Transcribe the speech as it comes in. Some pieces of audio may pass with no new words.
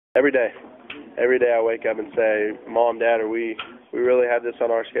Every day. Every day I wake up and say, Mom, Dad, we really have this on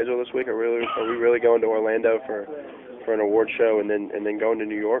our schedule this week? Are we really going to Orlando for an award show and then going to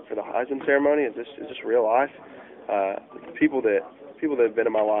New York for the Heisman ceremony? Is this real life? The people that have been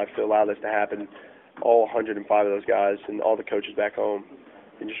in my life to allow this to happen, all 105 of those guys and all the coaches back home,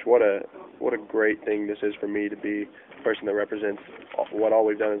 and just what a great thing this is for me to be the person that represents what all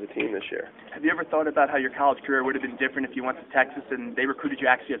we've done as a team this year. Have you ever thought about how your college career would have been different if you went to Texas and they recruited you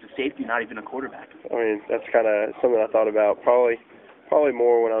actually as a safety, not even a quarterback? I mean, that's kind of something I thought about probably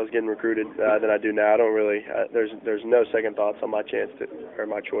more when I was getting recruited than I do now. I don't really. There's no second thoughts on my choice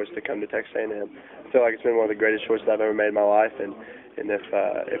to come to Texas A&M. I feel like it's been one of the greatest choices I've ever made in my life, and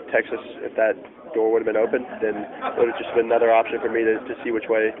if Texas, if that door would have been open, then it would have just been another option for me to see which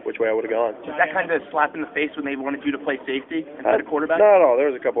way I would have gone. Was that kind of slap in the face when they wanted you to play safety instead of quarterback? Not at all.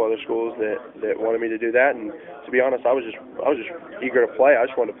 There was a couple other schools that wanted me to do that, and to be honest, I was just eager to play. I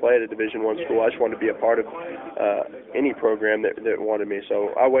just wanted to play at a Division I school. I just wanted to be a part of any program that wanted me.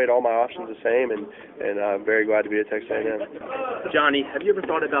 So I weighed all my options the same, and I'm very glad to be at Texas A&M. Johnny, have you ever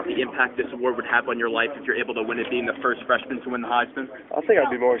thought about the impact this award would have on your life if you're able to win it, being the first freshman to win the Heisman? I think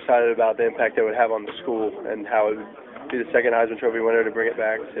I'd be more excited about the impact it would have on the school and how it would be the second Heisman Trophy winner to bring it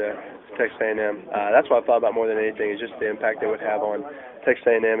back to Texas A&M. That's what I've thought about more than anything, is just the impact it would have on Texas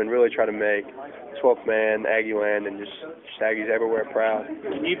A&M and really try to make 12th man, Aggie land, and just Aggies everywhere proud.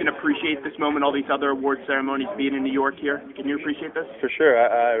 Can you even appreciate this moment, all these other award ceremonies being in New York here? Can you appreciate this? For sure.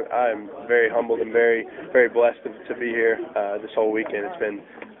 I'm very humbled and very, very blessed to be here this whole weekend. It's been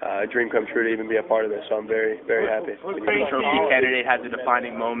a dream come true to even be a part of this, so I'm very, very happy. Every trophy candidate has a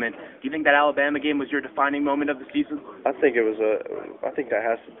defining moment. Do you think that Alabama game was your defining moment of the season? I think it was I think that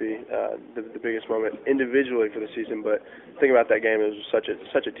has to be the biggest moment individually for the season. But think about that game; it was such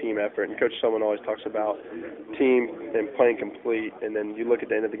a team effort. And Coach Sullivan always talks about team and playing complete. And then you look at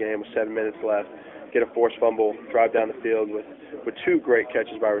the end of the game with 7 minutes left, get a forced fumble, drive down the field with two great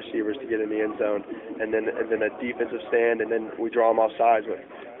catches by receivers to get in the end zone, and then a defensive stand, and then we draw them off sides with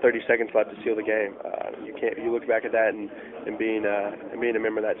 30 seconds left to seal the game. You look back at that and being a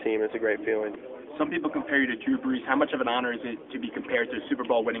member of that team, it's a great feeling. Some people compare you to Drew Brees. How much of an honor is it to be compared to a Super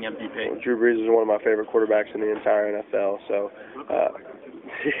Bowl winning MVP? Well, Drew Brees is one of my favorite quarterbacks in the entire NFL. So,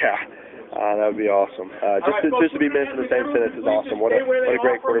 that would be awesome. Just to be mentioned in the same sentence is awesome. What a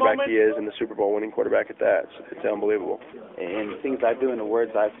great quarterback he is, and the Super Bowl winning quarterback at that. It's unbelievable. And things I do and the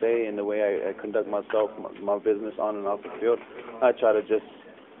words I say and the way I conduct myself, my business on and off the field, I try to just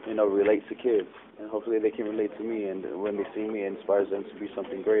relate to kids, and hopefully they can relate to me, and when they see me, it inspires them to be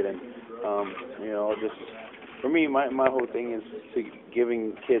something great. And just for me, my whole thing is to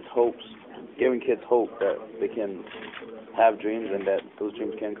giving kids hope that they can have dreams and that those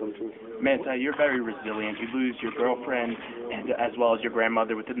dreams can come true. Manziel, you're very resilient. You lose your girlfriend and as well as your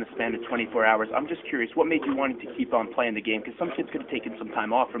grandmother within the span of 24 hours. I'm just curious, what made you want to keep on playing the game? Because some kids could have taken some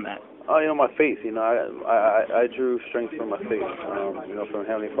time off from that. Oh, my faith. I drew strength from my faith, from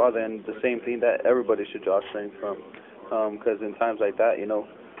Heavenly Father, and the same thing that everybody should draw strength from. Because in times like that,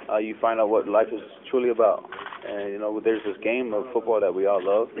 you find out what life is truly about. And there's this game of football that we all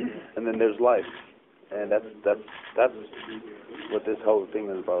love, and then there's life. And that's what this whole thing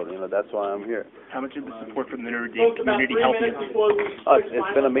is about. That's why I'm here. How much of the support from the Notre Dame community helped you?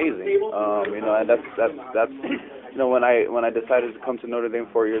 It's been amazing. And that's when I decided to come to Notre Dame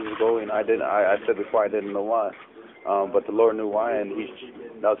 4 years ago, I said before I didn't know why, but the Lord knew why, and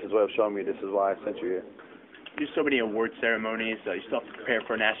that was His way of showing me this is why I sent you here. There's so many award ceremonies. You still have to prepare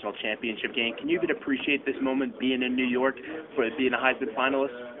for a national championship game. Can you even appreciate this moment being in New York for being a Heisman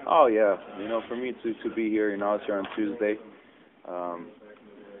finalist? Oh yeah, for me to be here, I was here on Tuesday,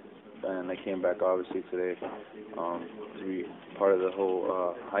 and I came back obviously today to be part of the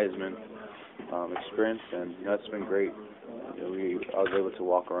whole Heisman experience, and it's been great. I was able to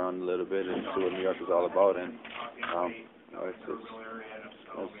walk around a little bit and see what New York is all about, and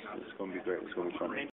it's going to be great. It's going to be fun.